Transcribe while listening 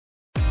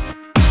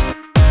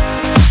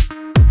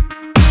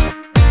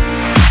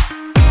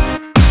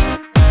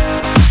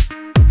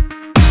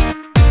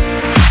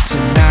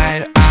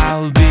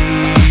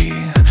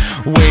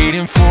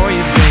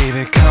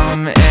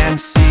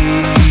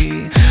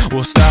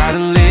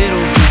start a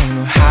little game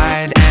of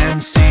hide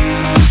and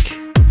seek.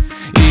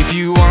 If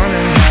you wanna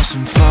have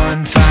some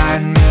fun,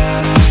 find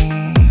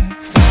me.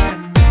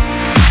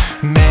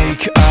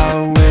 Make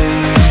a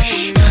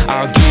wish,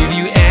 I'll give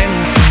you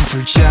anything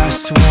for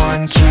just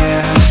one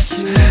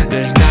kiss.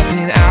 There's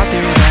nothing out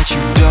there that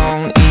you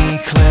don't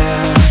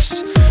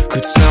eclipse.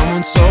 Could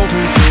someone so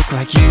perfect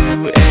like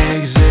you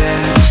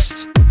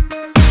exist?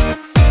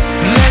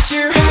 Let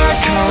your heart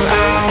come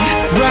out,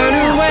 run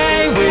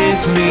away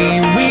with me.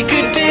 We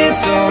could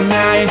dance all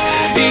night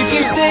if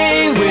you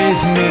stay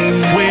with me.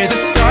 Where the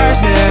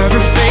stars never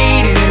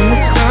fade and the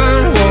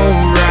sun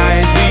won't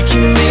rise. We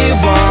can live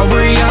while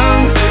we're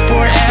young,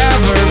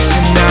 forever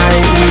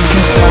tonight. We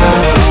can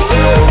stop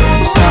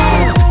time,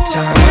 stop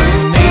time.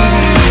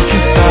 Maybe we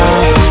can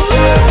stop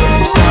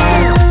time,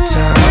 stop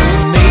time.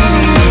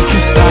 Maybe we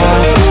can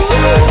stop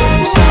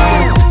time,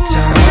 stop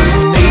time.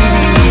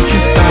 Maybe we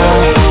can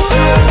stop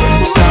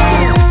time,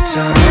 stop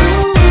time.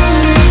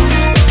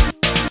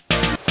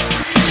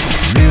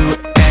 You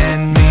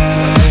and me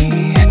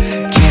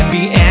can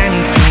be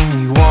anything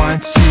we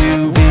want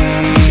to be.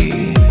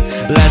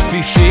 Let's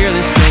be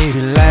fearless,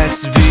 baby,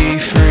 let's be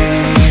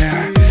free.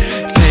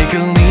 Take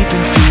a leap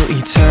and feel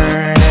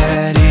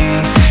eternity,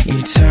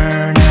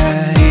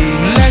 eternity.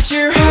 Let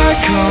your heart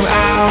come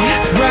out,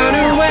 run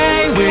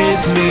away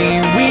with me.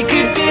 We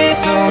could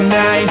dance all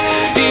night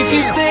if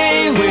you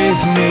stay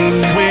with me.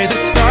 Where the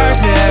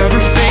stars never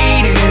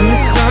fade and the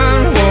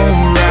sun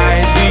won't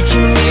rise. We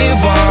can live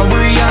while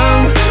we're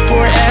young,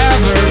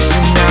 forever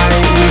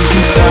tonight. We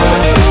can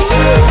stop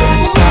time,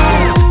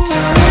 stop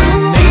time.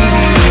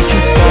 Maybe we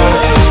can stop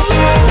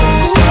time,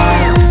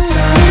 stop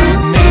time.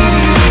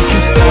 Maybe we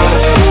can stop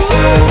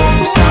time,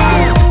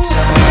 stop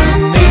time.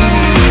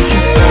 Maybe we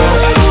can stop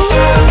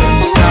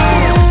time,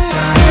 stop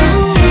time.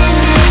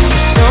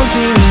 There's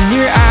something in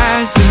your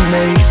eyes that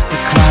makes the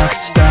clock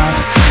stop.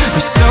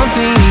 There's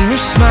something in your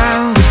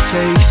smile that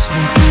takes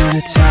me to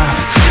the top.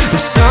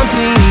 There's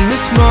something in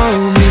this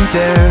moment,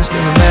 there's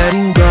no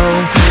letting go.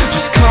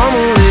 Just come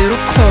a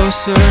little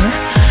closer,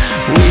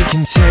 we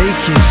can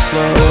take it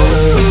slow.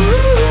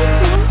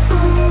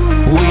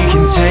 We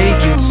can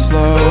take it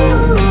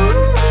slow.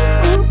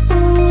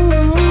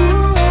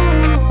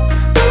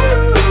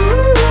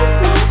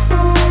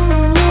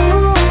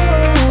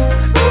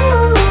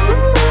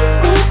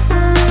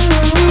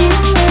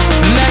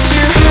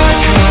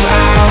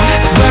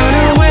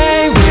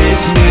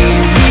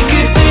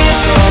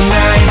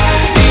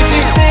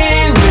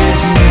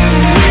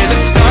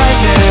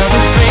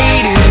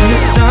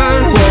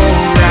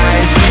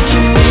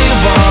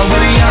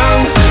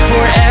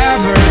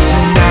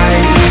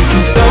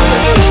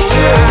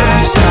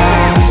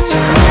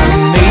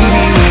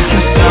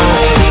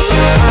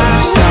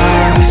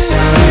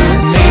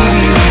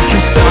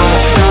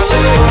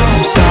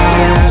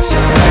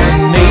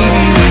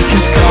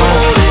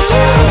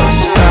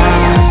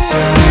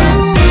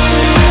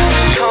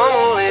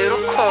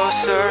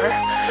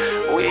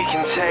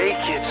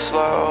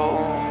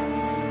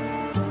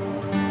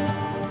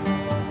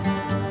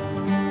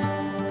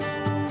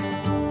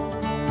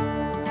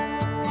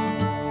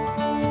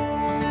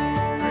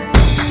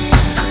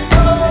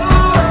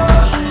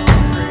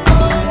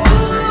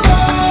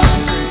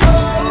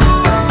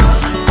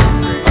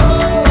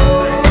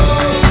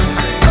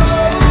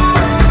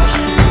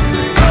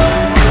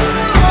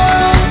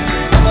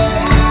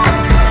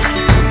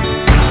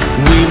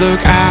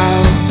 Look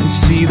out and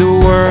see the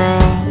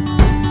world.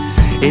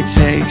 It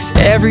takes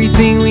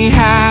everything we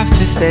have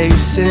to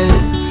face it.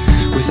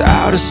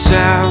 Without a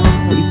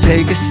sound, we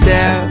take a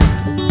step.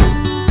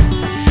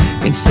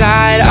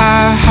 Inside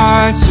our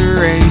hearts are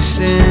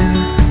racing.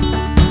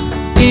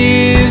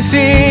 If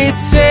it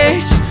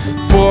takes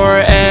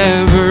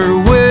forever,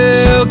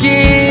 we'll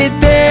get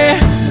there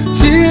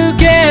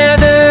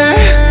together.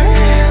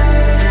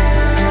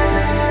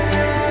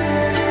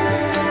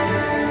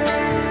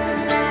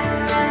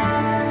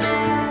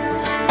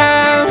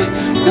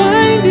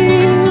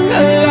 Winding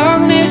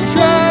along this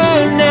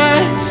road,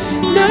 not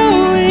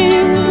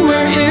knowing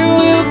where it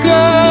will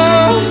go.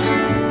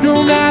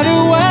 No matter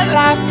what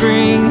life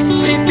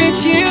brings, if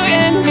it's you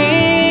and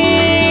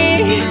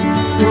me,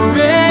 we're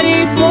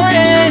ready for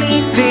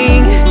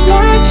anything.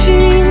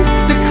 Watching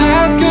the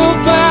clouds go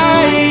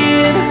by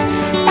in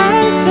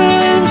our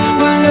time,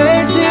 we'll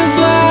learn to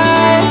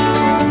fly.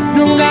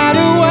 No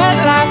matter what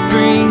life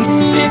brings,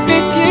 if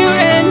it's you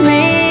and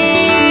me,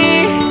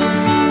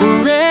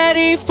 we're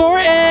ready for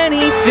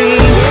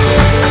anything.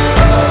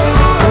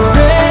 We're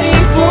ready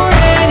for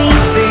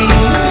anything.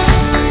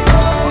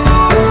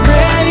 We're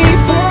ready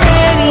for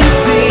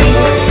anything.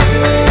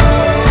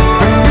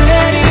 We're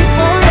ready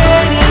for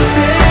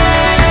anything.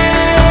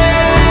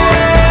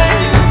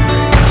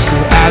 So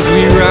as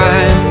we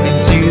run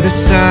into the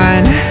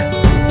sun,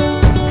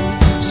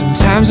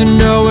 sometimes I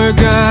know we're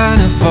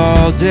gonna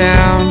fall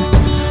down.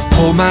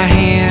 Hold my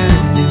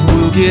hand and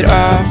we'll get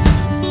up.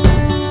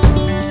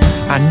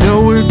 I know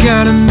we're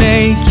gonna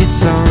make it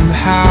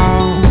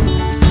somehow.